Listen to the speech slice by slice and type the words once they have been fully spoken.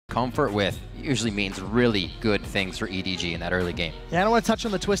comfort with usually means really good things for EDG in that early game. Yeah, and I want to touch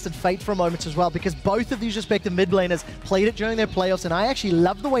on the Twisted Fate for a moment as well, because both of these respective mid laners played it during their playoffs, and I actually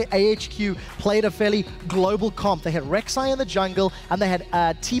love the way AHQ played a fairly global comp. They had Rek'Sai in the jungle, and they had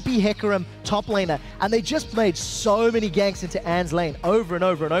TP Hecarim top laner, and they just made so many ganks into Ann's lane over and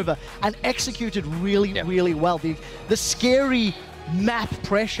over and over, and executed really, really well. The scary map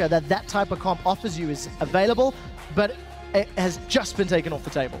pressure that that type of comp offers you is available, but it has just been taken off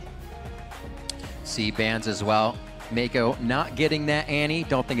the table. See bans as well. Mako not getting that Annie.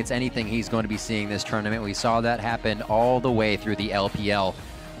 Don't think it's anything he's going to be seeing this tournament. We saw that happen all the way through the LPL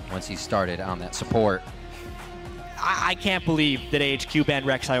once he started on that support. I can't believe that AHQ banned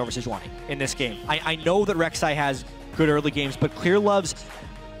Rek'Sai over Sejuani in this game. I know that Rek'Sai has good early games, but Clear Love's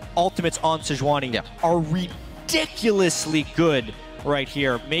ultimates on Sejuani are ridiculously good right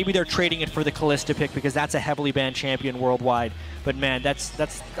here. Maybe they're trading it for the Kalista pick because that's a heavily banned champion worldwide. But man, that's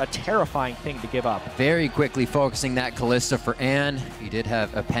a terrifying thing to give up. Very quickly focusing that Kalista for Ann. He did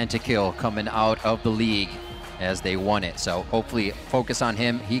have a pentakill coming out of the league as they won it. So hopefully focus on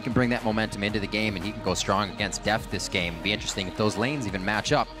him. He can bring that momentum into the game and he can go strong against Deft this game. Be interesting if those lanes even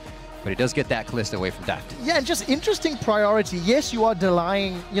match up. But he does get that Kalista away from Deft. Yeah, and just interesting priority. Yes, you are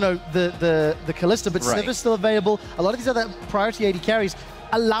delaying, you know, the Kalista, but Sniver's still available. A lot of these other priority AD carries,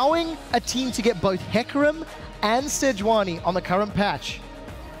 allowing a team to get both Hecarim and Sejuani on the current patch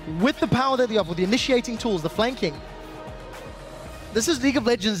with the power that they offer, with the initiating tools, the flanking. This is League of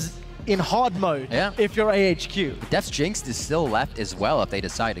Legends in hard mode if you're AHQ. Deft's Jinx is still left as well if they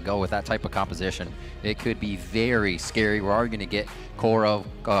decide to go with that type of composition. It could be very scary. We're already going to get Koro,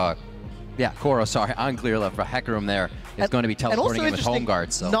 sorry, on Clear Love for Hecarim there. It's going to be teleporting in with home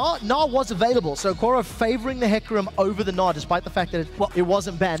guards. So. Gnar was available, so Koro favoring the Hecarim over the Gnar, despite the fact that it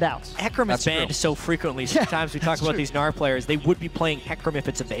wasn't banned out. Hecarim is banned so frequently. Sometimes we talk about these Gnar players, they would be playing Hecarim if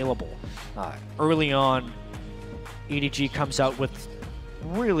it's available. Early on, EDG comes out with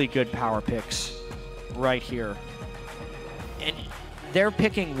really good power picks right here. And they're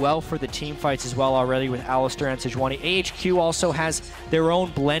picking well for the team fights as well already with Alistar and Sejuani. AHQ also has their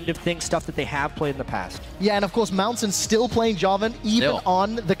own blend of things, stuff that they have played in the past. Yeah, and of course Mountain still playing Jarvan, even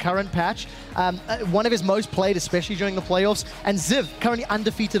on the current patch. One of his most played, especially during the playoffs. And Ziv, currently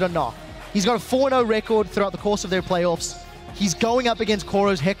undefeated on Gnar. He's got a 4-0 record throughout the course of their playoffs. He's going up against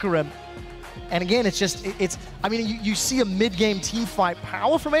Koro's Hecarim. And again, I mean, you see a mid-game team fight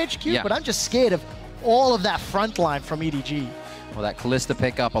power from HQ, but I'm just scared of all of that front line from EDG. Well, that Kalista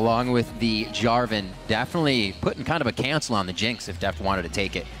pickup along with the Jarvan definitely putting kind of a cancel on the Jinx if Deft wanted to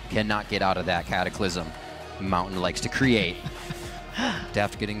take it. Cannot get out of that Cataclysm Mountain likes to create.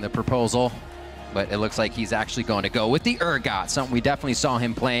 Deft getting the proposal, but it looks like he's actually going to go with the Urgot, something we definitely saw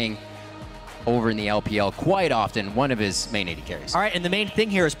him playing over in the LPL quite often, one of his main AD carries. All right, and the main thing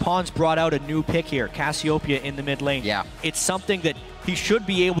here is Pawn's brought out a new pick here, Cassiopeia in the mid lane. Yeah. It's something that he should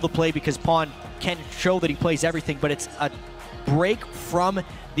be able to play because Pawn can show that he plays everything, but it's a break from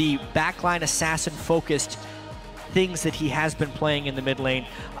the backline assassin-focused things that he has been playing in the mid lane.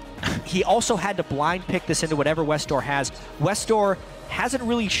 He also had to blind pick this into whatever Westdoor has. Westdoor hasn't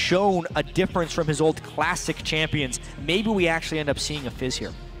really shown a difference from his old classic champions. Maybe we actually end up seeing a Fizz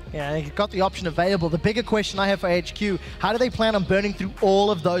here. Yeah, he got the option available. The bigger question I have for HQ, how do they plan on burning through all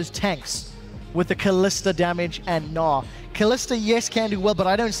of those tanks with the Kalista damage and Gnar? Kalista, yes, can do well, but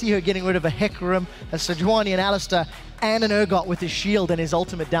I don't see her getting rid of a Hecarim, a Sejuani, and Alistar, and an Urgot with his shield and his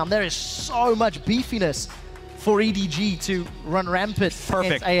ultimate down. There is so much beefiness for EDG to run rampant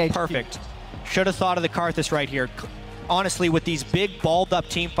against AHQ. Perfect. Should have thought of the Karthus right here. Honestly, with these big balled-up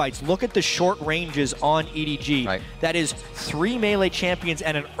team fights, look at the short ranges on EDG. That is 3 melee champions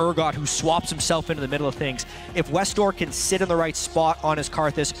and an Urgot who swaps himself into the middle of things. If Westdoor can sit in the right spot on his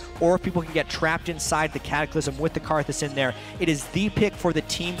Karthus, or if people can get trapped inside the Cataclysm with the Karthus in there, it is the pick for the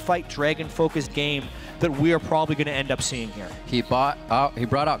team fight dragon-focused game that we are probably going to end up seeing here. He brought out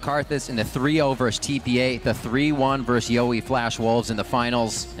Karthus in the 3-0 versus TPA, the 3-1 versus Yowie Flash Wolves in the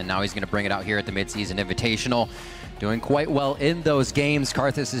finals, and now he's going to bring it out here at the midseason Invitational. Doing quite well in those games.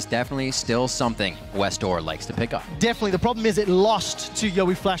 Karthus is definitely still something Westdoor likes to pick up. Definitely. The problem is it lost to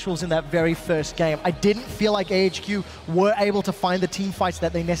Yowie Flash Wolves in that very first game. I didn't feel like AHQ were able to find the team fights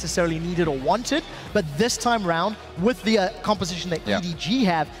that they necessarily needed or wanted, but this time round, with the composition that EDG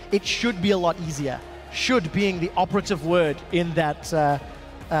have, it should be a lot easier. Should being the operative word in that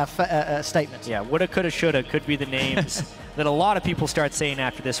statement. Yeah, woulda, coulda, shoulda could be the names that a lot of people start saying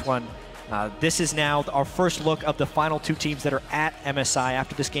after this one. This is now our first look of the final 2 teams that are at MSI.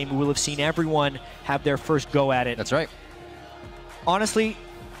 After this game, we will have seen everyone have their first go at it. That's right. Honestly,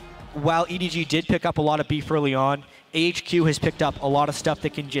 while EDG did pick up a lot of beef early on, AHQ has picked up a lot of stuff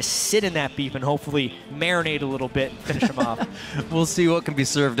that can just sit in that beef and hopefully marinate a little bit and finish them off. We'll see what can be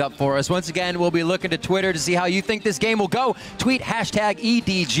served up for us. Once again, we'll be looking to Twitter to see how you think this game will go. Tweet hashtag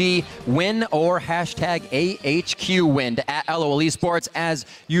EDG win or hashtag AHQ win to @LOL Esports. As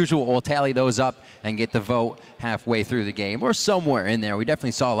usual, we'll tally those up and get the vote halfway through the game or somewhere in there. We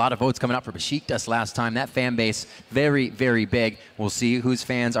definitely saw a lot of votes coming up for Besiktas last time. That fan base, very, very big. We'll see whose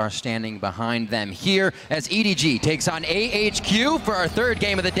fans are standing behind them here as EDG takes on AHQ for our third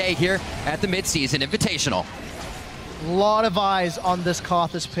game of the day here at the Midseason Invitational. A lot of eyes on this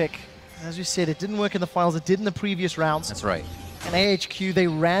Karthus pick. As we said, it didn't work in the finals. It did in the previous rounds. That's right. And AHQ, they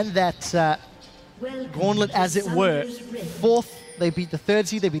ran that gauntlet as it were. Fourth, they beat the third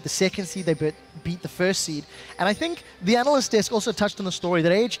seed, they beat the second seed, they beat the first seed. And I think the analyst desk also touched on the story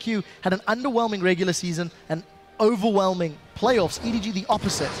that AHQ had an underwhelming regular season and overwhelming playoffs. EDG the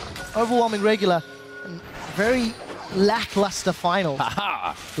opposite. Overwhelming regular and very lackluster finals.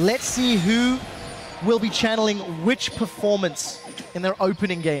 Let's see who will be channeling which performance in their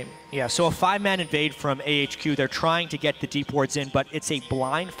opening game. Yeah, so a 5-man invade from AHQ. They're trying to get the deep wards in, but it's a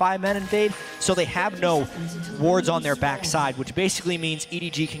blind 5-man invade, so they have no wards on their backside, which basically means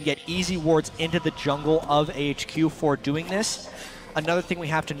EDG can get easy wards into the jungle of AHQ for doing this. Another thing we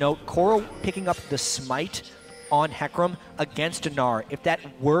have to note, Koro picking up the smite on Hecarim against Dinar. If that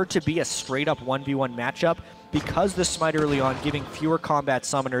were to be a straight-up 1v1 matchup, because the smite early on giving fewer combat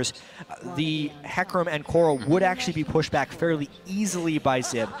summoners, the Hecarim and Koro would actually be pushed back fairly easily by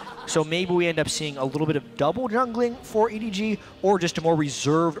Zib. So maybe we end up seeing a little bit of double jungling for EDG or just a more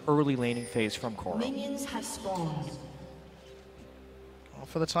reserved early laning phase from Koro. Minions have spawned. Well,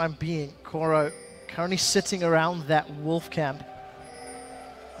 for the time being, Koro currently sitting around that wolf camp.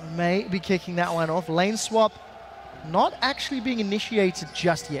 May be kicking that one off. Lane swap not actually being initiated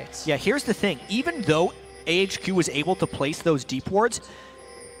just yet. Yeah, here's the thing. Even though AHQ was able to place those deep wards,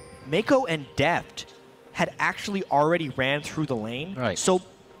 Mako and Deft had actually already ran through the lane. Right. So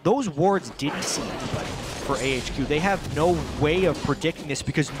those wards didn't see anybody for AHQ. They have no way of predicting this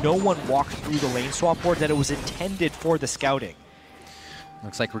because no one walked through the lane swap board that it was intended for the scouting.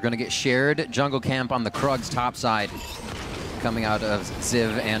 Looks like we're going to get shared jungle camp on the Krug's top side coming out of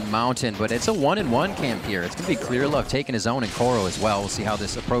Ziv and Mountain, but it's a 1-in-1 camp here. It's going to be Clear Love taking his own and Koro as well. We'll see how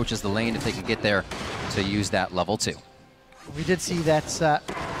this approaches the lane if they can get there to use that level 2. We did see that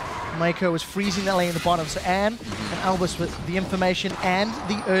Mako was freezing that lane in the bottom, so Anne and Albus with the information and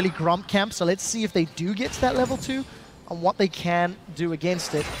the early Grump camp, so let's see if they do get to that level 2 and what they can do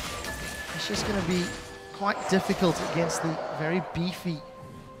against it. It's just going to be quite difficult against the very beefy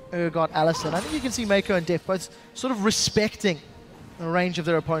Urgot Allison. I think you can see Mako and Def both sort of respecting the range of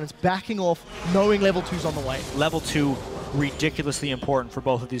their opponents, backing off, knowing level 2's on the way. Level 2, ridiculously important for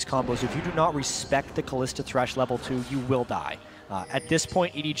both of these combos. If you do not respect the Callista Thresh level 2, you will die. At this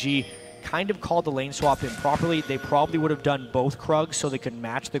point, EDG kind of called the lane swap improperly. They probably would have done both Krugs so they could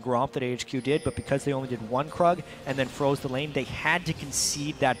match the Gromp that AHQ did, but because they only did one Krug and then froze the lane, they had to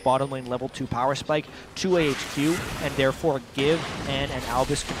concede that bottom lane level 2 power spike to AHQ and therefore give Anne and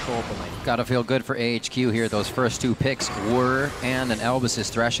Albus control of the lane. Gotta feel good for AHQ here. Those first 2 picks were Anne and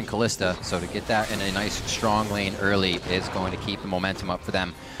Albus's Thresh and Callista, so to get that in a nice strong lane early is going to keep the momentum up for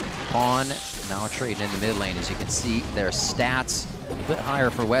them. Pawn now trading in the mid lane. As you can see, their stats a bit higher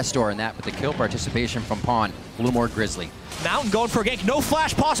for Westor in that, but the kill participation from Pawn a little more grisly. Mountain going for a gank. No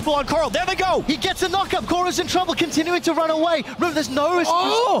flash possible on Coral. There they go. He gets a knockup. Koro's in trouble, continuing to run away. Remember, there's no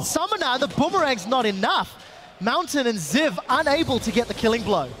summoner. The boomerang's not enough. Mountain and Ziv unable to get the killing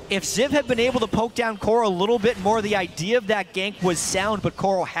blow. If Ziv had been able to poke down Coral a little bit more, the idea of that gank was sound, but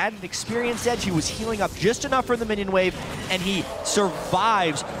Coral had an experienced edge. He was healing up just enough for the minion wave, and he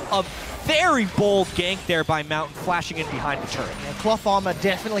survives a very bold gank there by Mountain, flashing in behind the turret. Yeah, cloth armor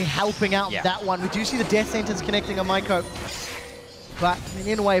definitely helping out that one. We do see the death sentence connecting on Miko, but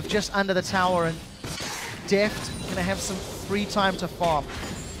minion wave just under the tower, and Deft gonna have some free time to farm.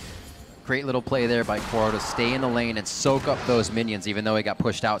 Great little play there by Koro to stay in the lane and soak up those minions, even though he got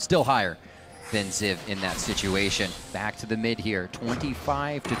pushed out. Still higher than Ziv in that situation. Back to the mid here,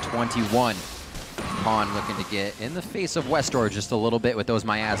 25-21. Pawn looking to get in the face of Westor just a little bit with those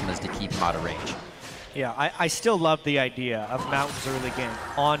miasmas to keep him out of range. Yeah, I still love the idea of Mountain's early game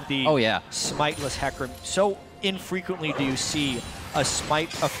on the smiteless Hecarim. So infrequently do you see a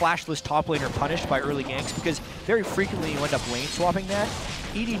flashless top laner punished by early ganks, because very frequently you end up lane swapping that.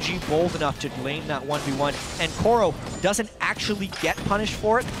 EDG bold enough to lane that 1v1, and Koro doesn't actually get punished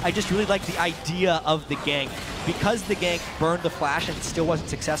for it. I just really like the idea of the gank. Because the gank burned the flash and still wasn't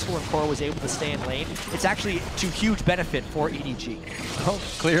successful and Koro was able to stay in lane, it's actually to huge benefit for EDG. Oh,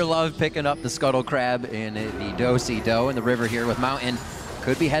 Clear Love picking up the Scuttle Crab in the Do-Si-Do in the river here with Mountain.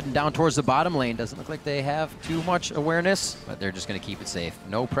 Could be heading down towards the bottom lane. Doesn't look like they have too much awareness, but they're just going to keep it safe.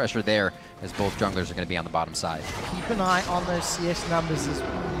 No pressure there, as both junglers are going to be on the bottom side. Keep an eye on those CS numbers as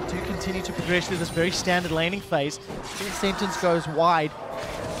we do continue to progress through this very standard laning phase. Sentence goes wide.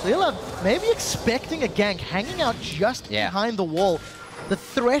 Clear Love maybe expecting a gank, hanging out just behind the wall. The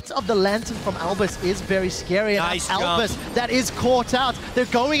threat of the Lantern from Albus is very scary. And nice Albus, that is caught out. They're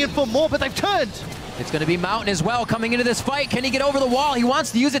going in for more, but they've turned. It's going to be Mountain as well coming into this fight. Can he get over the wall? He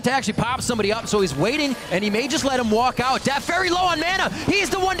wants to use it to actually pop somebody up, so he's waiting, and he may just let him walk out. Def very low on mana. He's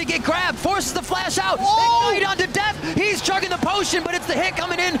the one to get grabbed. Forces the flash out. Ignite onto Def. He's chugging the potion, but it's the hit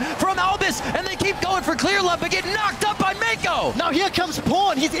coming in from Albus, and they keep going for Clear Love, but get knocked up by Mako. Now here comes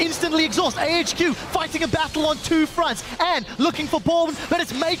Pawn. He's instantly exhausted. AHQ fighting a battle on two fronts and looking for Pawn, but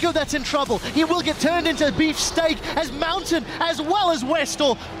it's Mako that's in trouble. He will get turned into beef steak as Mountain as well as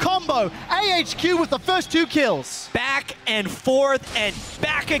Westall combo. AHQ with the first 2 kills. Back and forth and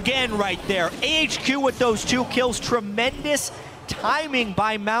back again right there. AHQ with those 2 kills. Tremendous timing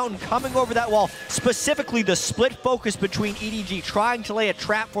by Mountain coming over that wall. Specifically the split focus between EDG trying to lay a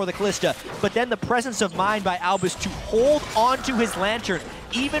trap for the Callista, but then the presence of mind by Albus to hold onto his Lantern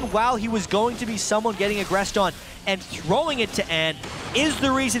even while he was going to be someone getting aggressed on and throwing it to Ann is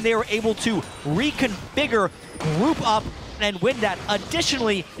the reason they were able to reconfigure, group up, and win that.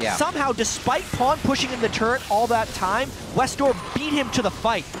 Additionally, somehow, despite Pawn pushing in the turret all that time, Westdoor beat him to the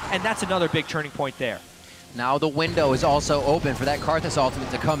fight, and that's another big turning point there. Now the window is also open for that Karthus ultimate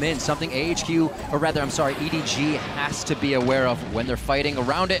to come in, something AHQ, or rather, I'm sorry, EDG has to be aware of when they're fighting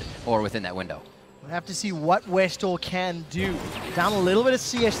around it or within that window. We'll have to see what Westall can do. Down a little bit of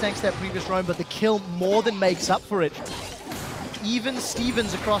CS thanks to that previous roam, but the kill more than makes up for it. Even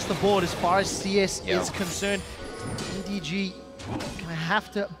Stevens across the board as far as CS is concerned. EDG gonna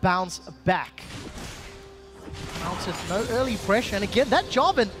have to bounce back. Mounted, no early pressure, and again, that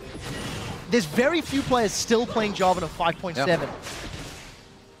Jarvan, there's very few players still playing Jarvan at 5.7.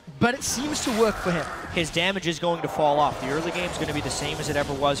 But it seems to work for him. His damage is going to fall off. The early game is going to be the same as it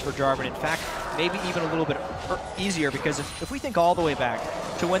ever was for Jarvan. In fact, maybe even a little bit easier, because if we think all the way back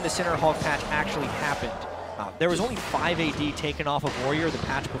to when the Center Hulk patch actually happened, there was only 5 AD taken off of Warrior the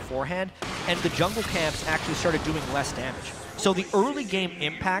patch beforehand, and the jungle camps actually started doing less damage. So the early game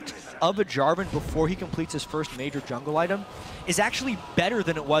impact of a Jarvan before he completes his first major jungle item is actually better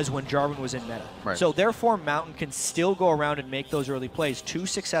than it was when Jarvan was in meta. Right. So therefore Mountain can still go around and make those early plays. 2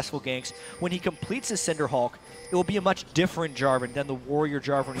 successful ganks. When he completes his Cinder Hulk, it will be a much different Jarvan than the Warrior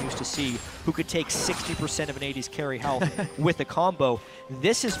Jarvan we used to see, who could take 60% of an AD's carry health with a combo.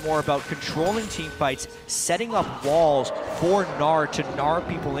 This is more about controlling team fights, setting up walls for Gnar to Gnar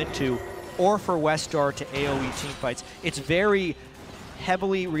people into, or for Westar to AoE team fights. It's very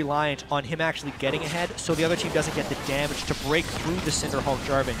heavily reliant on him actually getting ahead, so the other team doesn't get the damage to break through the Cinder Hulk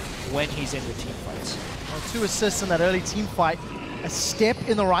Jarvan when he's in the team fights. Well, 2 assists in that early team fight. A step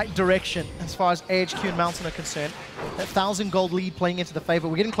in the right direction as far as AHQ and Mountain are concerned. That 1,000 gold lead playing into the favor.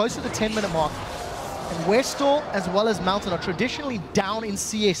 We're getting close to the 10-minute mark. And Westall as well as Mountain are traditionally down in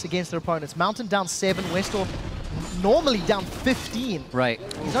CS against their opponents. Mountain down 7, Westall normally down 15. Right.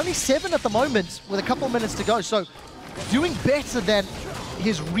 He's only 7 at the moment with a couple of minutes to go. So doing better than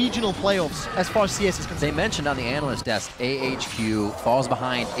his regional playoffs as far as CS is concerned. They mentioned on the analyst desk, AHQ falls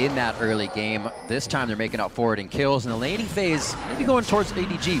behind in that early game. This time they're making up for it in kills. In the laning phase, maybe going towards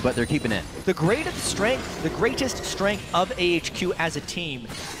ADG, but they're keeping it. The greatest strength of AHQ as a team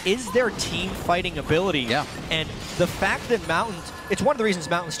is their team fighting ability. Yeah. And the fact that Mountain, it's one of the reasons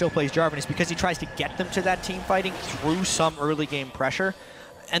Mountain still plays Jarvan is because he tries to get them to that team fighting through some early game pressure.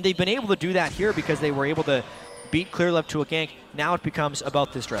 And they've been able to do that here because they were able to beat Clear Love to a gank. Now it becomes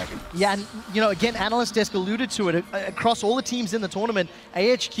about this dragon. Yeah, and you know, again, Analyst Desk alluded to it. Across all the teams in the tournament,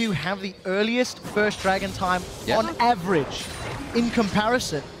 AHQ have the earliest first dragon time on average. In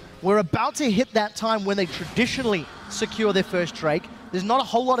comparison, we're about to hit that time when they traditionally secure their first Drake. There's not a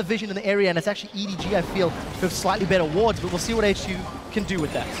whole lot of vision in the area, and it's actually EDG, I feel, who have slightly better wards, but we'll see what AHQ can do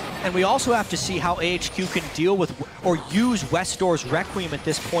with that. And we also have to see how AHQ can deal with or use Westdoor's Requiem at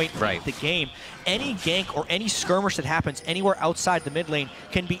this point in the game. Any gank or any skirmish that happens anywhere outside the mid lane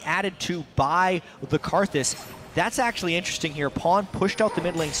can be added to by the Karthus. That's actually interesting here. Pawn pushed out the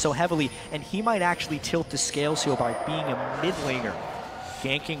mid lane so heavily, and he might actually tilt the scales here by being a mid laner,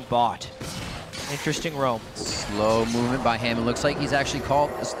 ganking bot. Interesting roam. Slow movement by him. It looks like he's actually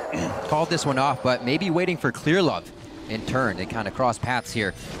called this one off, but maybe waiting for Clear Love in turn. They kind of cross paths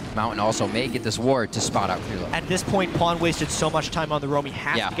here. Mountain also may get this ward to spot out Clear Love. At this point, Pawn wasted so much time on the roam. He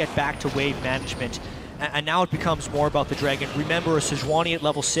has to get back to wave management. And now it becomes more about the Dragon. Remember, a Sejuani at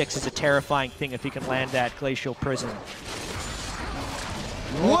level 6 is a terrifying thing if he can land that Glacial Prison.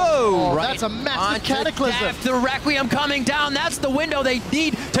 Whoa! Right, that's a massive cataclysm. The Requiem coming down. That's the window they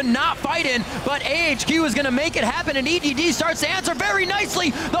need to not fight in. But AHQ is going to make it happen, and EDG starts to answer very nicely.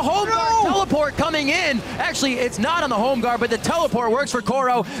 The home guard teleport coming in. Actually, it's not on the home guard, but the teleport works for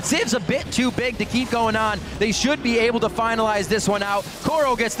Koro. Ziv's a bit too big to keep going on. They should be able to finalize this one out.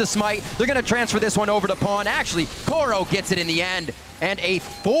 Koro gets the smite. They're going to transfer this one over to Pawn. Actually, Koro gets it in the end. And a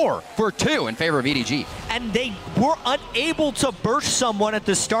 4 for 2 in favor of EDG. And they were unable to burst someone at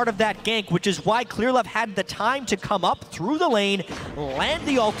the start of that gank, which is why Clearlove had the time to come up through the lane, land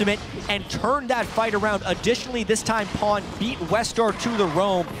the ultimate, and turn that fight around. Additionally, this time Pawn beat Westar to the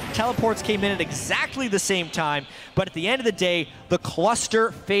roam. Teleports came in at exactly the same time, but at the end of the day, the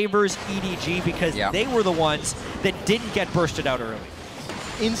cluster favors EDG because they were the ones that didn't get bursted out early.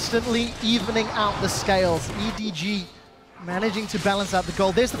 Instantly evening out the scales. EDG managing to balance out the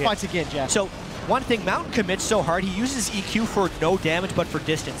goal. There's the fights again, Jeff. So one thing, Mountain commits so hard, he uses EQ for no damage but for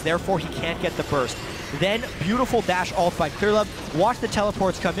distance, therefore he can't get the burst. Then beautiful dash ult by Clearlove. Watch the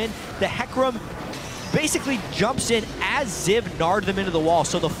teleports come in. The Hecarim basically jumps in as Ziv narred them into the wall,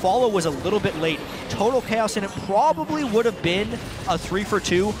 so the follow was a little bit late. Total chaos, and it probably would have been a 3 for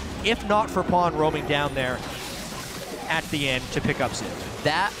 2 if not for Pawn roaming down there at the end to pick up Ziv.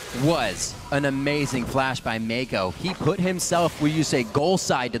 That was an amazing flash by Mako. He put himself, where you say goal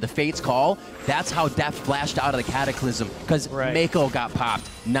side to the Fate's call. That's how Deft flashed out of the Cataclysm, because Mako got popped,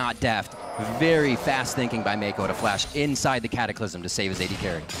 not Deft. Very fast thinking by Mako to flash inside the Cataclysm to save his AD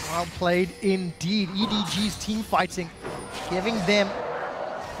carry. Well played indeed. EDG's team fighting, giving them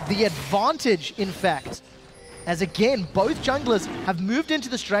the advantage, in fact, as again, both junglers have moved into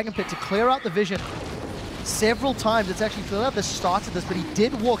this Dragon Pit to clear out the vision several times. It's actually Clearlove that started this, but he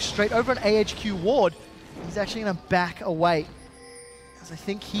did walk straight over an AHQ ward. He's actually going to back away, because I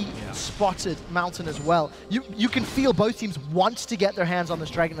think he spotted Mountain as well. You can feel both teams want to get their hands on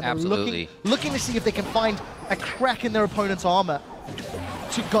this Dragon, and they're looking to see if they can find a crack in their opponent's armor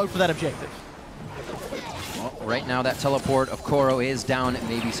to go for that objective. Well, right now that teleport of Koro is down. It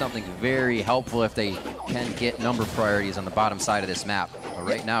may be something very helpful if they can get number priorities on the bottom side of this map. But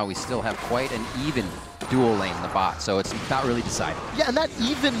right now we still have quite an even dual lane in the bot, so it's not really decided. Yeah, and that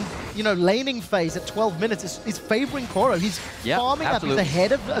even, laning phase at 12 minutes is favoring Koro. He's farming up, he's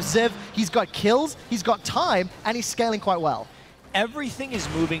ahead of Ziv, he's got kills, he's got time, and he's scaling quite well. Everything is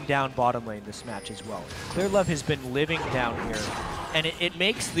moving down bottom lane this match as well. Clearlove has been living down here, and it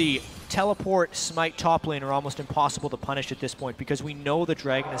makes the teleport smite top lane are almost impossible to punish at this point, because we know the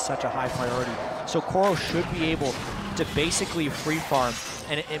Dragon is such a high priority. So Koro should be able to basically free farm,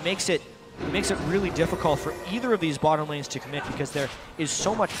 and it makes it really difficult for either of these bottom lanes to commit, because there is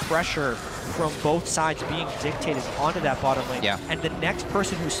so much pressure from both sides being dictated onto that bottom lane. And the next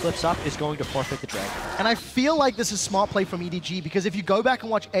person who slips up is going to forfeit the Dragon. And I feel like this is smart play from EDG, because if you go back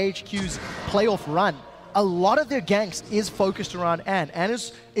and watch AHQ's playoff run, a lot of their ganks is focused around Anne. Anne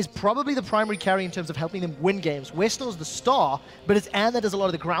is probably the primary carry in terms of helping them win games. Westar's the star, but it's Anne that does a lot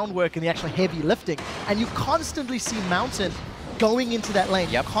of the groundwork and the actual heavy lifting. And you constantly see Mountain going into that lane.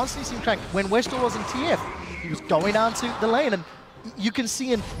 Constantly see him track. When Westar was in TF, he was going down to the lane, and you can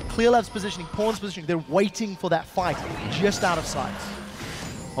see in Clearlove's positioning, Pawn's positioning, they're waiting for that fight just out of sight.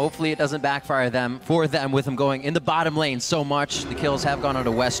 Hopefully it doesn't backfire for them with them going in the bottom lane so much. The kills have gone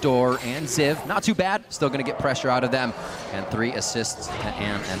onto Westar and Ziv. Not too bad. Still going to get pressure out of them. And 3 assists to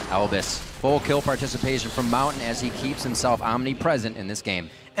Anne and Albus. Full kill participation from Mountain as he keeps himself omnipresent in this game.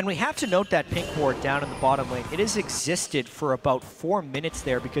 And we have to note that pink ward down in the bottom lane. It has existed for about 4 minutes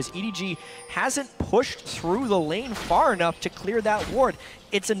there, because EDG hasn't pushed through the lane far enough to clear that ward.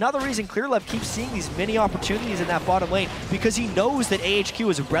 It's another reason Clearlove keeps seeing these mini opportunities in that bottom lane, because he knows that AHQ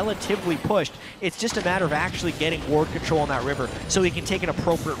is relatively pushed. It's just a matter of actually getting ward control on that river so he can take an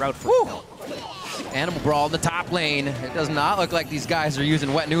appropriate route for kill. Animal Brawl in the top lane. It does not look like these guys are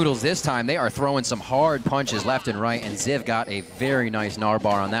using wet noodles this time. They are throwing some hard punches left and right, and Ziv got a very nice Gnar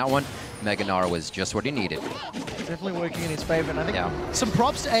bar on that one. Mega Gnar was just what he needed. Definitely working in his favor, and I think some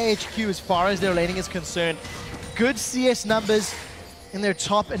props to AHQ as far as their laning is concerned. Good CS numbers in their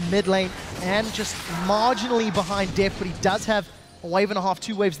top and mid lane, and just marginally behind Def, but he does have a wave and a half,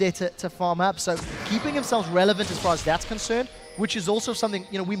 2 waves there to farm up, so keeping himself relevant as far as that's concerned, which is also something,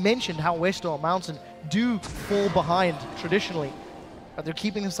 we mentioned how Westar or Mountain do fall behind traditionally. but they're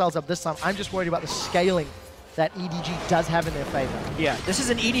keeping themselves up this time. I'm just worried about the scaling that EDG does have in their favor. Yeah, this is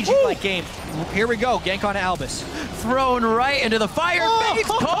an EDG-like game. Here we go, gank on Albus. Thrown right into the fire.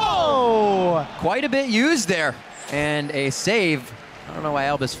 Quite a bit used there. And a save. I don't know why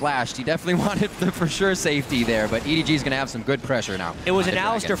Albus flashed. He definitely wanted the for sure safety there, but EDG is going to have some good pressure now. It was an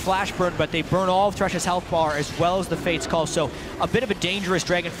Alistair flash burn, but they burn all of Thresh's health bar as well as the Fate's Call. So a bit of a dangerous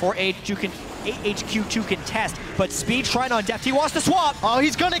Dragon for HQ to contest, but Speed's trying on Deft. He wants to swap. Oh,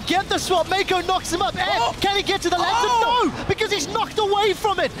 he's going to get the swap. Mako knocks him up. And can he get to the lantern? No, because he's knocked away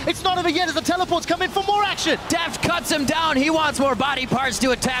from it. It's not over yet as the teleports come in for more action. Deft cuts him down. He wants more body parts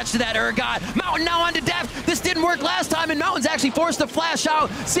to attach to that Urgot. Mountain now onto Deft. This didn't work last time, and Mountain's actually forced to flash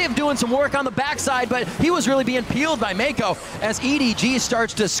out. Civ doing some work on the backside, but he was really being peeled by Mako as EDG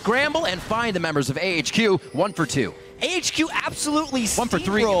starts to scramble and find the members of AHQ. 1 for 2. AHQ absolutely 1 for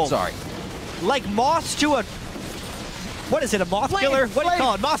 3, sorry. Like moths to a, what is it, a moth killer? What do you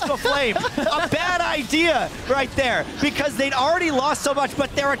call it? Moths to a flame. A bad idea right there, because they'd already lost so much,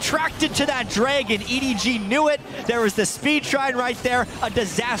 but they're attracted to that dragon. EDG knew it. There was the speed shrine right there. A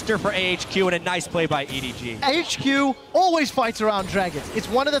disaster for AHQ and a nice play by EDG. AHQ always fights around dragons. It's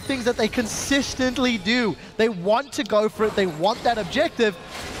one of the things that they consistently do. They want to go for it. They want that objective.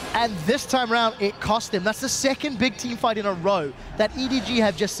 And this time around, it cost them. That's the second big team fight in a row that EDG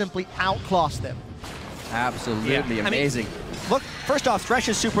have just simply outclassed them. Absolutely amazing. I mean, look, first off, Thresh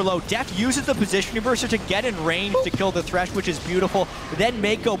is super low. Deft uses the position reverser to get in range to kill the Thresh, which is beautiful. Then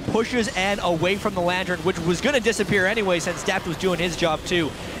Mako pushes Ann away from the Lantern, which was going to disappear anyway since Deft was doing his job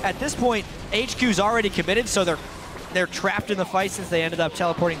too. At this point, HQ's already committed, so they're trapped in the fight since they ended up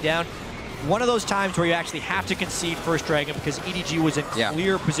teleporting down. One of those times where you actually have to concede first Dragon because EDG was in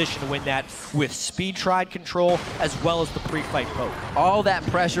clear position to win that with speed tride control as well as the pre-fight poke. All that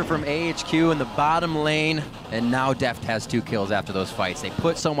pressure from AHQ in the bottom lane, and now Deft has 2 kills after those fights. They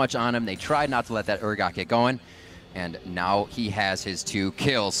put so much on him. They tried not to let that Urgot get going, and now he has his 2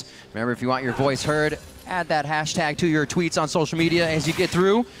 kills. Remember, if you want your voice heard, add that hashtag to your tweets on social media as you get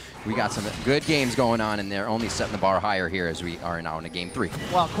through. We got some good games going on, and they're only setting the bar higher here as we are now in a game 3.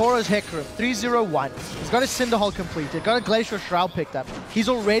 Well, Koro's Hecarim, 3-0-1. He's got his Cinderhole completed, got a Glacial Shroud picked up. He's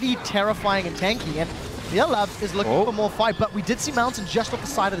already terrifying and tanky, and Love is looking for more fight, but we did see Mountain just off the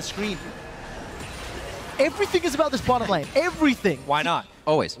side of the screen. Everything is about this bottom lane. Everything. Why not?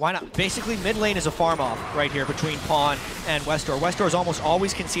 Always. Why not? Basically, mid lane is a farm-off right here between Pawn and Westor. Westor is almost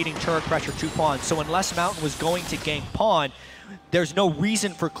always conceding turret pressure to Pawn, so unless Mountain was going to gank Pawn, there's no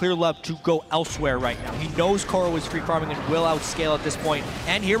reason for Clear Love to go elsewhere right now. He knows Koro is free farming and will outscale at this point.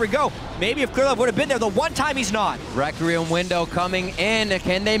 And here we go. Maybe if Clear Love would have been there, the one time he's not. Requiem window coming in.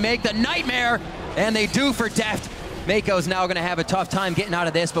 Can they make the nightmare? And they do for Deft. Mako's now going to have a tough time getting out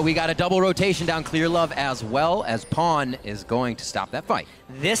of this, but we got a double rotation down Clear Love as well as Pawn is going to stop that fight.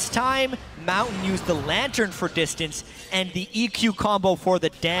 This time, Mountain used the Lantern for distance and the EQ combo for the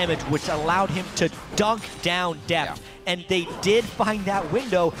damage, which allowed him to dunk down Deft. Yeah. And they did find that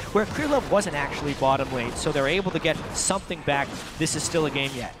window where Clear Love wasn't actually bottom lane, so they're able to get something back. This is still a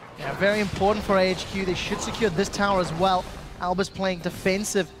game yet. Yeah, very important for AHQ. They should secure this tower as well. Albus playing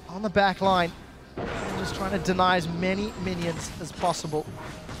defensive on the back line. Just trying to deny as many minions as possible.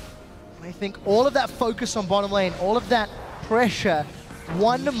 I think all of that focus on bottom lane, all of that pressure,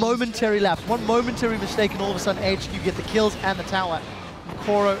 one momentary lapse, one momentary mistake, and all of a sudden AHQ get the kills and the tower.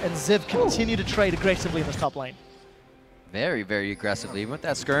 Koro and Ziv continue to trade aggressively in this top lane. Very, very aggressively. Even with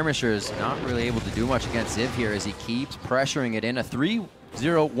that skirmisher is not really able to do much against Ziv here as he keeps pressuring it in. A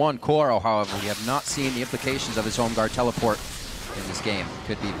 3-0-1 Koro, however, we have not seen the implications of his home guard teleport in this game.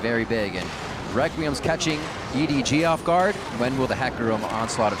 Could be very big, and Requiem's catching EDG off guard. When will the Hecarim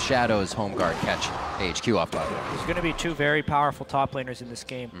Onslaught of Shadows home guard catch AHQ off guard? There's going to be 2 very powerful top laners in this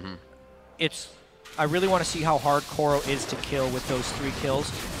game. I really want to see how hard Koro is to kill with those 3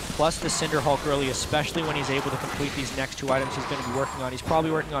 kills, plus the Cinder Hulk early, especially when he's able to complete these next 2 items he's going to be working on. He's probably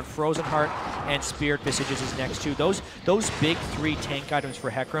working on Frozen Heart and Spirit Visage as his next 2. Those big 3 tank items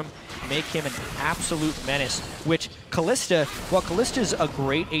for Hecarim make him an absolute menace, which Kalista, while Kalista's a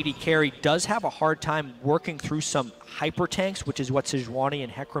great AD carry, does have a hard time working through some hyper tanks, which is what Sejuani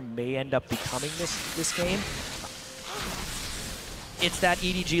and Hecarim may end up becoming this game. It's that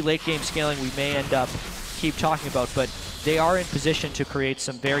EDG late game scaling we may end up keep talking about, but they are in position to create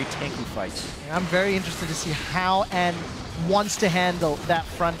some very tanky fights. I'm very interested to see how Ann wants to handle that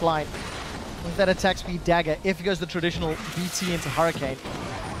front line with that attack speed dagger. If he goes the traditional BT into Hurricane,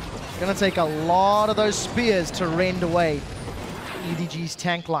 it's going to take a lot of those spears to rend away EDG's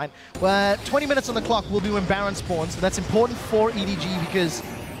tank line. Well, 20 minutes on the clock will be when Baron spawns, so that's important for EDG because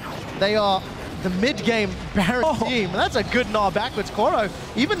they are the mid-game Baron team. That's a good gnaw backwards. Koro,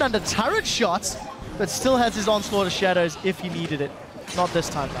 even under turret shots, but still has his Onslaught of Shadows if he needed it. Not this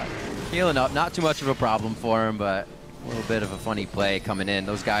time, though. Healing up, not too much of a problem for him, but a little bit of a funny play coming in.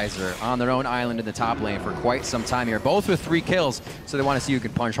 Those guys are on their own island in the top lane for quite some time here, both with 3 kills, so they want to see who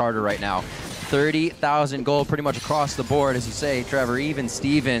can punch harder right now. 30,000 gold pretty much across the board, as you say, Trevor. Even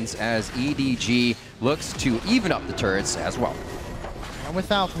Stevens as EDG looks to even up the turrets as well. And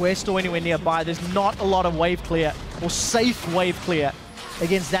without Westor anywhere nearby, there's not a lot of wave clear or safe wave clear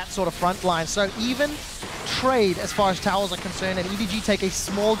against that sort of front line. So even trade as far as towers are concerned, and EDG take a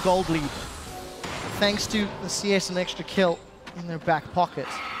small gold lead thanks to the CS and extra kill in their back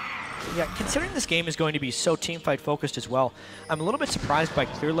pockets. Yeah, considering this game is going to be so teamfight focused as well, I'm a little bit surprised by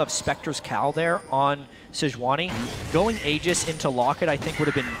Clearlove Spectre's Cal there on Sejuani. Going Aegis into Locket I think would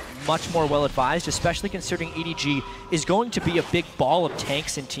have been much more well advised, especially considering EDG is going to be a big ball of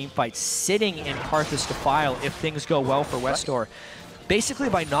tanks in teamfights sitting in Karthus Defile if things go well for Westor. Basically,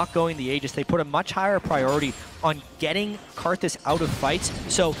 by not going the Aegis, they put a much higher priority on getting Karthus out of fights.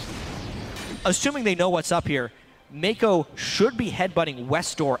 So, assuming they know what's up here, Mako should be headbutting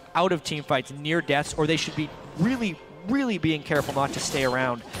Westor out of teamfights near deaths, or they should be really, really being careful not to stay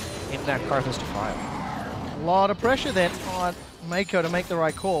around in that Karthus Defile. A lot of pressure then on Mako to make the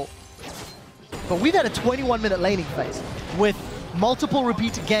right call. But we've had a 21-minute laning phase with multiple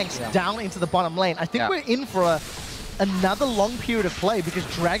repeated ganks down into the bottom lane. I think we're in for another long period of play because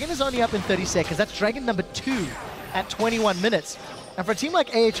Dragon is only up in 30 seconds. That's Dragon number 2 at 21 minutes. And for a team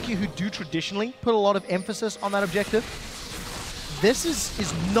like AHQ, who do traditionally put a lot of emphasis on that objective, this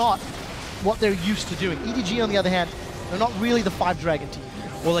is not what they're used to doing. EDG, on the other hand, they're not really the 5-Dragon team.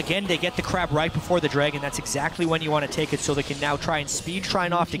 Well, again, they get the crab right before the dragon. That's exactly when you want to take it, so they can now try and speed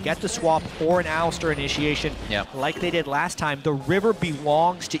Shrine off to get the swap or an Alistar initiation like they did last time. The river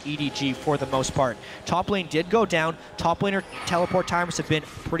belongs to EDG for the most part. Top lane did go down. Top laner teleport timers have been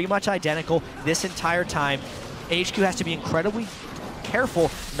pretty much identical this entire time. AHQ has to be incredibly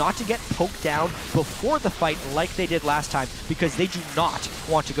careful not to get poked down before the fight like they did last time, because they do not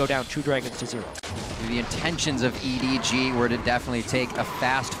want to go down 2 dragons to 0. The intentions of EDG were to definitely take a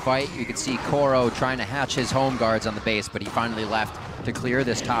fast fight. You could see Koro trying to hatch his home guards on the base, but he finally left to clear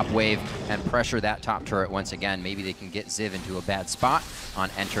this top wave and pressure that top turret once again. Maybe they can get Ziv into a bad spot on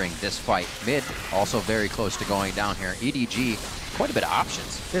entering this fight. Mid also very close to going down here. EDG, quite a bit of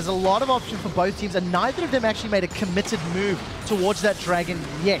options. There's a lot of options for both teams, and neither of them actually made a committed move towards that dragon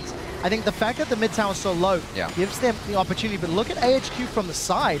yet. I think the fact that the mid tower is so low gives them the opportunity, but look at AHQ from the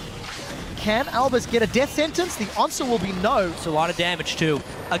side. Can Albus get a death sentence? The answer will be no. It's a lot of damage too.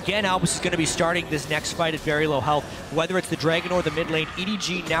 Again, Albus is going to be starting this next fight at very low health. Whether it's the dragon or the mid lane,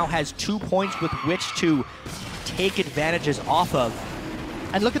 EDG now has 2 points with which to take advantages off of.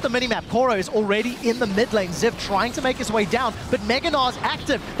 And look at the minimap. Koro is already in the mid lane. Ziv trying to make his way down, but Meganar's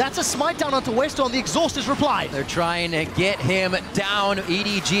active. That's a smite down onto Westor, and the exhaust is replied. They're trying to get him down.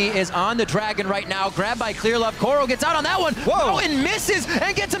 EDG is on the dragon right now. Grabbed by Clearlove. Koro gets out on that one. Whoa! And misses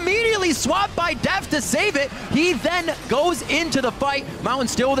and gets immediately swapped by Def to save it. He then goes into the fight. Mountain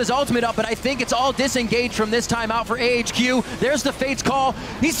still with his ultimate up, but I think it's all disengaged from this time out for AHQ. There's the Fate's call.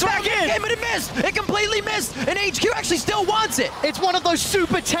 He's back in, but it missed. It completely missed, and HQ actually still wants it. It's one of those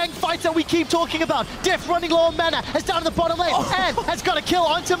super tank fights that we keep talking about. Def running low on mana, has down in the bottom lane, and has got a kill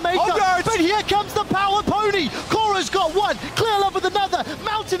onto Mako. But here comes the power pony. Koro's got one, Clearlove with another.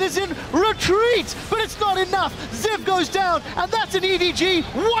 Mountain is in retreat, but it's not enough. Ziv goes down, and that's an EDG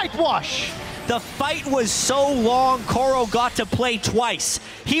whitewash. The fight was so long, Koro got to play twice.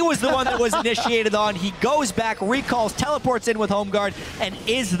 He was the one that was initiated on. He goes back, recalls, teleports in with home guard, and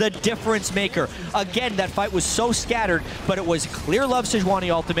is the difference maker. Again, that fight was so scattered, but it was Clearlove Sejuani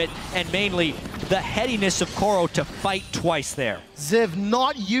ultimate, and mainly the headiness of Koro to fight twice there. Ziv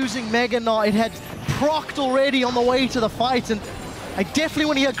not using Meganar. It had procced already on the way to the fight, and I definitely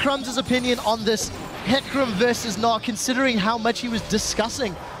want to hear Crumbs' opinion on this Hecarim versus Gnar, considering how much he was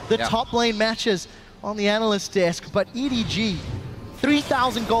discussing the top lane matches on the analyst desk. But EDG,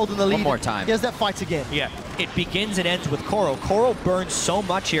 3,000 gold in the lead. One more time. Here's that fight again. Yeah, it begins and ends with Koro. Koro burns so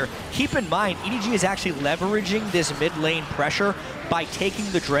much here. Keep in mind, EDG is actually leveraging this mid lane pressure by taking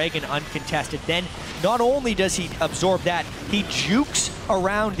the dragon uncontested. Then, not only does he absorb that, he jukes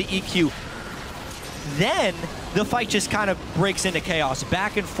around the EQ. Then, the fight just kind of breaks into chaos.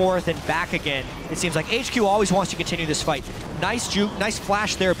 Back and forth and back again. It seems like HQ always wants to continue this fight. Nice juke, nice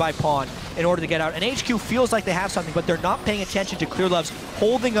flash there by Pawn in order to get out. And HQ feels like they have something, but they're not paying attention to Clearlove's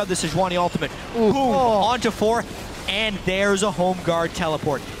holding of the Sejuani ultimate. Boom, onto 4, and there's a home guard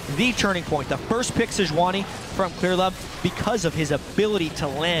teleport. the turning point. The first pick Sejuani from ClearLove because of his ability to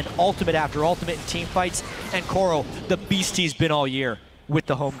land ultimate after ultimate in team fights. And Koro, the beast he's been all year with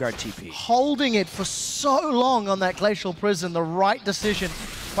the home guard TP. Holding it for so long on that Glacial Prison, the right decision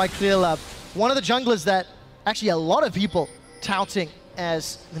by ClearLove. One of the junglers that actually a lot of people touting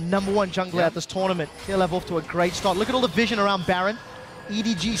as the #1 jungler at this tournament. ClearLove off to a great start. Look at all the vision around Baron.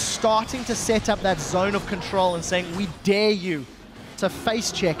 EDG starting to set up that zone of control and saying, we dare you to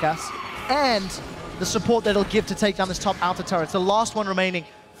face check us, and the support that it'll give to take down this top outer turret. It's the last one remaining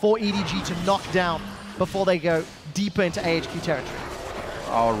for EDG to knock down before they go deeper into AHQ territory.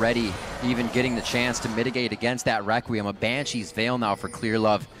 Already even getting the chance to mitigate against that Requiem. A Banshee's Veil now for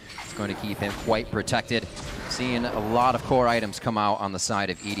ClearLove. It's going to keep him quite protected. Seeing a lot of core items come out on the side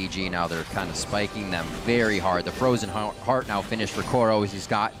of EDG now. They're kind of spiking them very hard. The Frozen Heart now finished for Koro. He's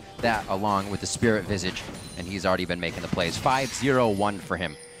got that along with the Spirit Visage, and he's already been making the plays. 5-0-1 for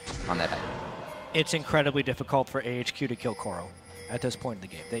him on that item. It's incredibly difficult for AHQ to kill Koro at this point in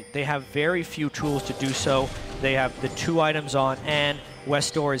the game. They have very few tools to do so. They have the 2 items on, and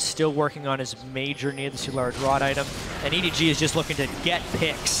Westdoor is still working on his major need, the Solar Rod item, and EDG is just looking to get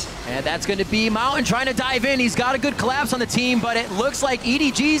picks. And that's going to be Mountain trying to dive in. He's got a good collapse on the team, but it looks like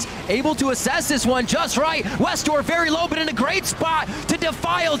EDG's able to assess this one just right. Westdoor very low, but in a great spot to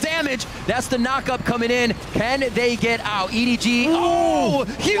defile damage. That's the knockup coming in. Can they get out? EDG, oh,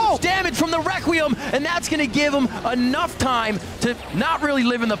 huge damage from the Requiem, and that's going to give him enough time to not really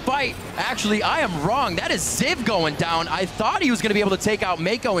live in the fight. Actually, I am wrong. That is Ziv going down. I thought he was going to be able to take out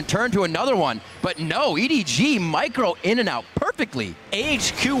Mako and turn to another one, but no, EDG micro in and out perfectly.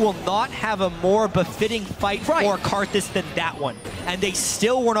 AHQ will not have a more befitting fight for Karthus than that one, and they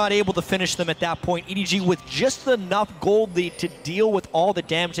still were not able to finish them at that point. EDG with just enough gold lead to deal with all the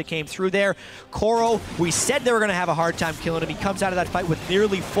damage that came through there. Koro, we said they were going to have a hard time killing him. He comes out of that fight with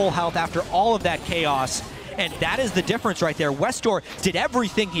nearly full health after all of that chaos. And that is the difference right there. Westdoor did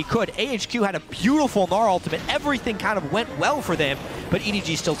everything he could. AHQ had a beautiful Gnar ultimate. Everything kind of went well for them, but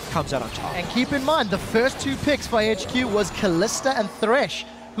EDG still comes out on top. And keep in mind, the first 2 picks by AHQ was Kalista and Thresh,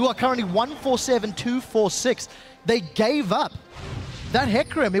 who are currently 147, 246. They gave up that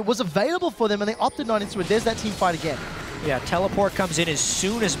Hecarim. It was available for them, and they opted not into it. There's that team fight again. Yeah, Teleport comes in as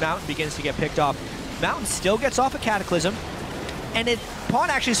soon as Mountain begins to get picked off. Mountain still gets off a Cataclysm. And Pawn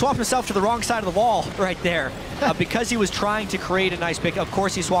actually swapped himself to the wrong side of the wall right there because he was trying to create a nice pick. Of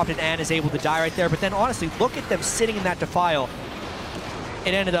course, he swapped it and is able to die right there. But then, honestly, look at them sitting in that defile.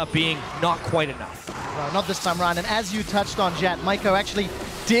 It ended up being not quite enough. No, not this time around. And as you touched on, Jat, Mako actually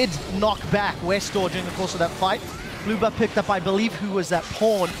did knock back Westdoor during the course of that fight. Blue Buff picked up, I believe, who was that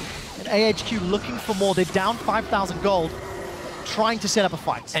Pawn. And AHQ looking for more. They're down 5,000 gold. Trying to set up a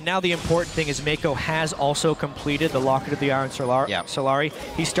fight. And now the important thing is Mako has also completed the Locket of the Iron Solari.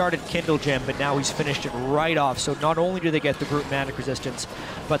 He started Kindle Gem, but now he's finished it right off. So not only do they get the brute manic resistance,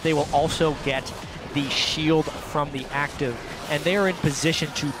 but they will also get the shield from the active. And they are in position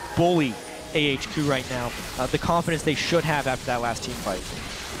to bully AHQ right now. The confidence they should have after that last team fight.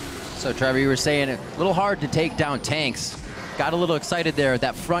 So Trevor, you were saying a little hard to take down tanks. Got a little excited there at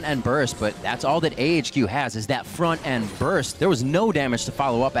that front-end burst, but that's all that AHQ has is that front-end burst. There was no damage to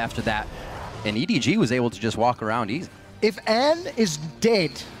follow up after that, and EDG was able to just walk around easy. If Anne is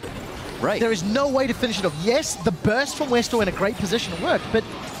dead, there is no way to finish it off. Yes, the burst from Westdoor in a great position worked, but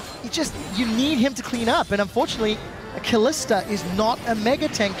you need him to clean up, and unfortunately, Kalista is not a mega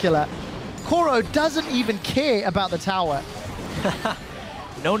tank killer. Koro doesn't even care about the tower.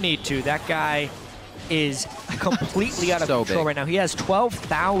 No need to. That guy is completely out of control right now. He has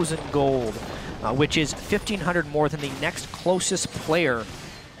 12,000 gold, which is 1,500 more than the next closest player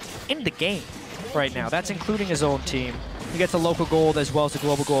in the game right now. That's including his own team. He gets the local gold as well as the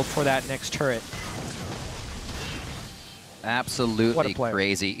global gold for that next turret. Absolutely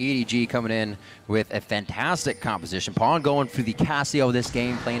crazy. EDG coming in with a fantastic composition. Pawn going for the Casio this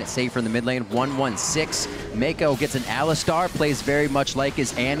game, playing it safer in the mid lane. 1-1-6. Mako gets an Alistar, plays very much like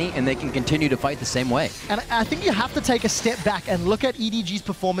his Annie, and they can continue to fight the same way. And I think you have to take a step back and look at EDG's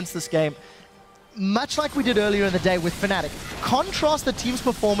performance this game. Much like we did earlier in the day with Fnatic. Contrast the team's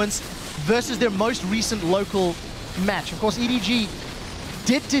performance versus their most recent local match. Of course, EDG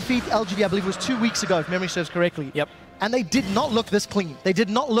did defeat LGD, I believe it was 2 weeks ago, if memory serves correctly. Yep. And they did not look this clean. They did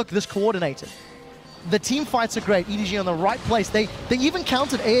not look this coordinated. The team fights are great. EDG on the right place. They even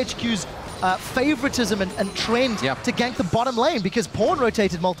countered AHQ's favoritism and trend to gank the bottom lane because Pawn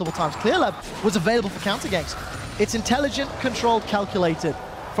rotated multiple times. ClearLove was available for counter ganks. It's intelligent, controlled, calculated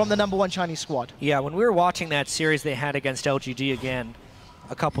from the #1 Chinese squad. Yeah, when we were watching that series they had against LGD again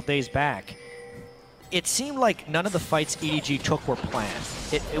a couple days back, it seemed like none of the fights EDG took were planned.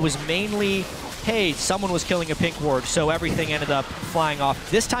 It was mainly, hey, someone was killing a pink ward, so everything ended up flying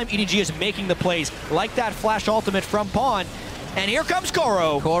off. This time EDG is making the plays, like that flash ultimate from Pawn. And here comes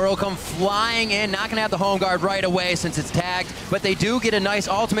Koro. Koro come flying in, not gonna have the home guard right away since it's tagged, but they do get a nice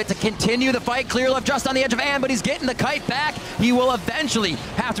ultimate to continue the fight. Clear left just on the edge of Ann, but he's getting the kite back. He will eventually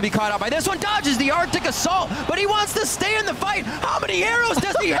have to be caught out by this one. Dodges the Arctic Assault, but he wants to stay in the fight. How many arrows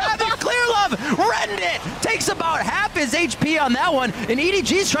does he have? And Clear Love rend it. Takes about half his HP on that one, and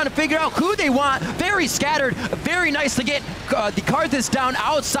EDG's trying to figure out who they want. Very scattered, very nice to get the Karthus down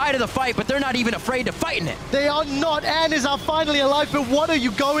outside of the fight, but they're not even afraid to fight in it. They are not. Ann is finally alive, but what are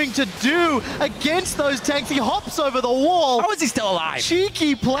you going to do against those tanks? He hops over the wall. How is he still alive?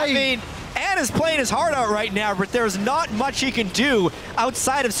 Cheeky play. I mean, Ann is playing his heart out right now, but there's not much he can do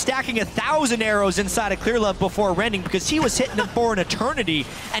outside of stacking 1,000 arrows inside of Clear Love before rending, because he was hitting him for an eternity,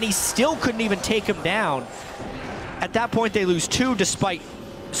 and he still couldn't even take him down. At that point, they lose 2, despite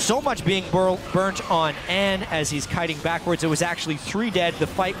so much being burnt on Ann as he's kiting backwards. It was actually 3 dead. The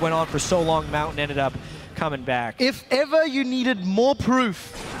fight went on for so long, Mountain ended up coming back. If ever you needed more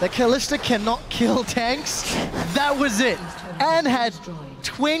proof that Kalista cannot kill tanks, that was it. Ann had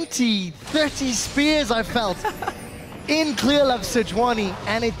 20, 30 spears, I felt, in Clear Love Sejuani,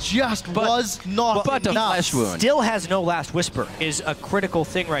 and it just was not but enough. Flesh wound. Still has no Last Whisper is a critical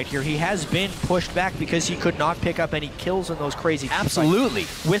thing right here. He has been pushed back because he could not pick up any kills in those crazy Absolutely.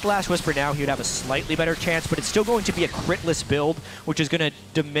 fights. With Last Whisper now, he would have a slightly better chance, but it's still going to be a critless build, which is going to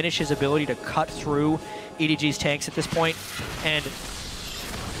diminish his ability to cut through EDG's tanks at this point. And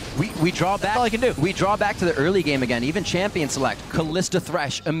we draw back. that's all I can do. We draw back to the early game again. Even champion select, Kalista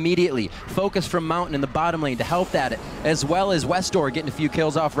Thresh immediately. Focus from Mountain in the bottom lane to help that, as well as Westor getting a few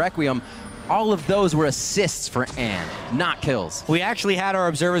kills off Requiem. All of those were assists for Ann, not kills. We actually had our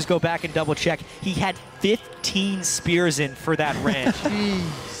observers go back and double check. He had 15 spears in for that rend.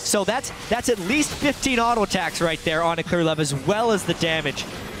 So that's at least 15 auto attacks right there on a Clear Love, as well as the damage.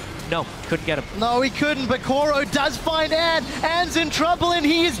 No, couldn't get him. No, he couldn't, but Koro does find Ann. Ann's in trouble, and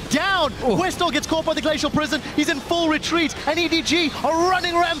he is down. Westor gets caught by the Glacial Prison. He's in full retreat, and EDG, a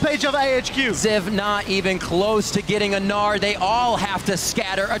running rampage of AHQ. Ziv not even close to getting a Gnar. They all have to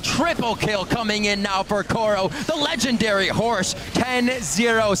scatter. A triple kill coming in now for Koro. The legendary horse,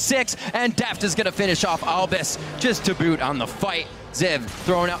 10-0-6, and Deft is going to finish off Albus just to boot on the fight. Ziv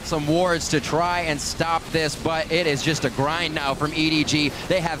throwing out some wards to try and stop this, but it is just a grind now from EDG.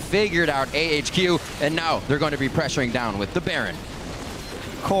 They have figured out AHQ, and now they're going to be pressuring down with the Baron.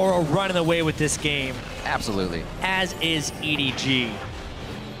 Koro running away with this game. Absolutely. As is EDG.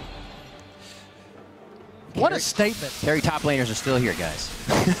 What a statement. Carry top laners are still here, guys.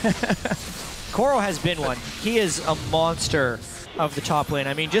 Koro has been one. He is a monster of the top lane.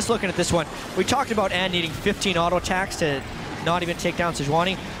 I mean, just looking at this one, we talked about Ann needing 15 auto attacks to not even take down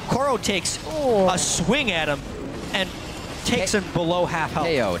Sejuani. Koro takes a swing at him and takes him below half health.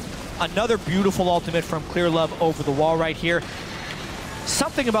 KO'd. Another beautiful ultimate from Clear Love over the wall right here.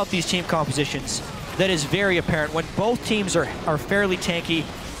 Something about these team compositions that is very apparent. When both teams are fairly tanky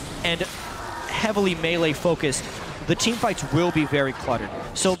and heavily melee focused, the team fights will be very cluttered.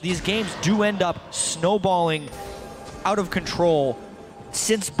 So these games do end up snowballing out of control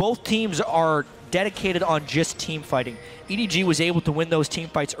since both teams are dedicated on just team fighting. EDG was able to win those team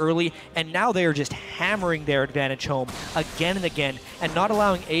fights early, and now they are just hammering their advantage home again and again, and not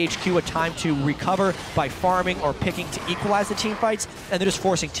allowing AHQ a time to recover by farming or picking to equalize the team fights, and they're just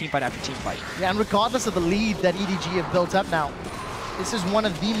forcing team fight after team fight. Yeah, and regardless of the lead that EDG have built up now, this is one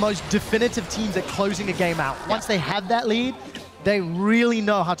of the most definitive teams at closing a game out. Once they have that lead, they really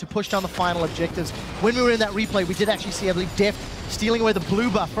know how to push down the final objectives. When we were in that replay, we did actually see, I believe, Deft stealing away the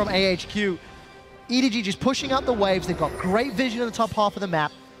blue buff from AHQ. EDG just pushing out the waves. They've got great vision in the top half of the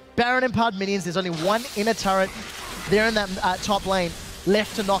map. Baron empowered minions. There's only one inner turret there in that top lane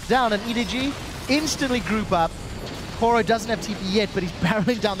left to knock down, and EDG instantly group up. Koro doesn't have TP yet, but he's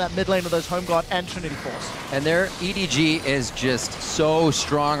barreling down that mid lane with those Home Guard and Trinity Force. And their EDG is just so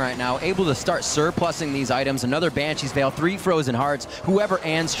strong right now, able to start surplusing these items. Another Banshee's Veil, 3 Frozen Hearts. Whoever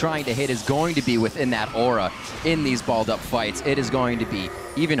Ann's trying to hit is going to be within that aura in these balled up fights. It is going to be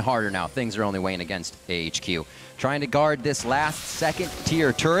even harder now. Things are only weighing against AHQ. Trying to guard this last second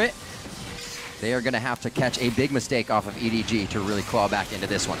tier turret. They are going to have to catch a big mistake off of EDG to really claw back into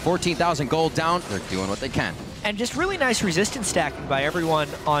this one. 14,000 gold down. They're doing what they can. And just really nice resistance stacking by everyone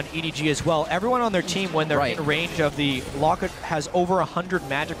on EDG as well. Everyone on their team, when they're in range of the Locket, has over 100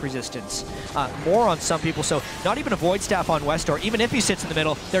 magic resistance. More on some people, so not even a Void Staff on Westor. Even if he sits in the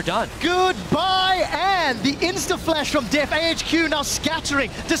middle, they're done. Goodbye, and the insta-flash from Def. AHQ now scattering.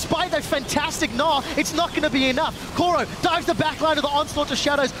 Despite that fantastic gnaw, it's not going to be enough. Koro dives the backline of the onslaught to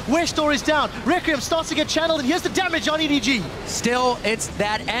Shadows. Westor is down. Requiem starts to get channeled, and here's the damage on EDG. Still, it's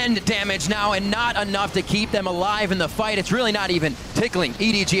that end damage now, and not enough to keep them alive in the fight. It's really not even tickling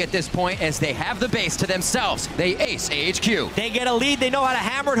EDG at this point, as they have the base to themselves. They ace AHQ. They get a lead. They know how to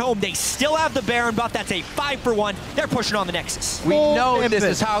hammer it home. They still have the Baron buff. That's a 5-for-1. They're pushing on the Nexus. We know this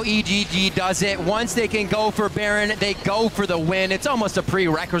is how EDG does it. Once they can go for Baron, they go for the win. It's almost a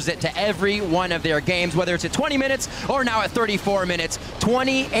prerequisite to every one of their games, whether it's at 20 minutes or now at 34 minutes.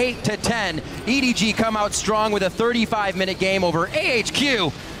 28-10. EDG come out strong with a 35-minute game over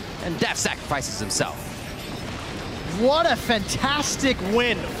AHQ, and Def sacrifices himself. What a fantastic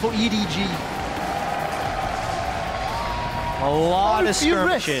win for EDG. A lot of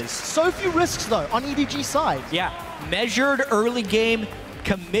skirmishes. So few risks, though, on EDG's side. Yeah, measured early game,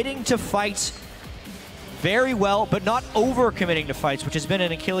 committing to fights very well, but not over-committing to fights, which has been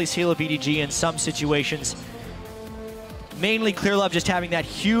an Achilles heel of EDG in some situations. Mainly ClearLove just having that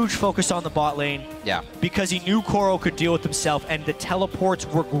huge focus on the bot lane. Yeah. Because he knew Coral could deal with himself, and the teleports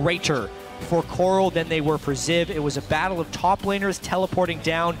were greater for Coral than they were for Ziv. It was a battle of top laners teleporting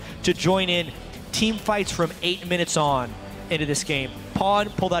down to join in team fights from 8 minutes on into this game. Pawn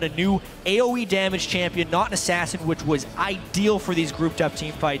pulled out a new AoE damage champion, not an assassin, which was ideal for these grouped up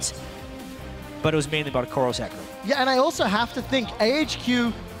team fights, but it was mainly about Coral's echo. Yeah, and I also have to think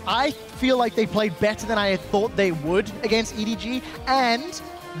AHQ, I feel like they played better than I had thought they would against EDG, and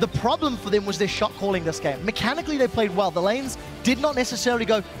the problem for them was their shot calling this game. Mechanically, they played well. The lanes did not necessarily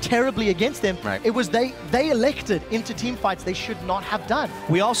go terribly against them. Right. It was they elected into team fights they should not have done.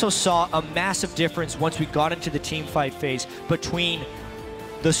 We also saw a massive difference once we got into the team fight phase between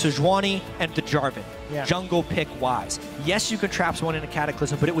the Sejuani and the Jarvan, jungle pick wise. Yes, you could trap someone in a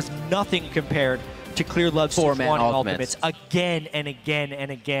Cataclysm, but it was nothing compared to ClearLove's Sejuani ultimates again and again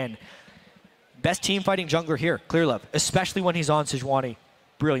and again. Best team fighting jungler here, ClearLove, especially when he's on Sejuani.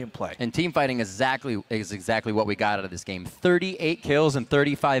 Brilliant play. And team fighting is exactly what we got out of this game. 38 kills in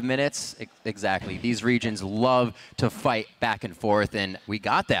 35 minutes. Exactly. These regions love to fight back and forth, and we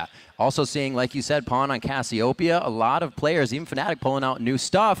got that. Also seeing, like you said, Pawn on Cassiopeia, a lot of players, even Fnatic, pulling out new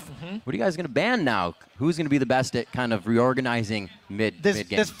stuff. What are you guys going to ban now? Who's going to be the best at kind of reorganizing mid-game?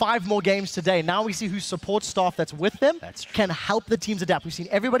 There's 5 more games today. Now we see whose support staff that's with them can help the teams adapt. We've seen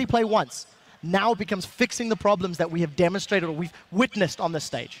everybody play once. Now it becomes fixing the problems that we have demonstrated or we've witnessed on this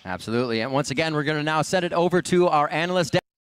stage. Absolutely. And once again, we're going to now send it over to our analyst.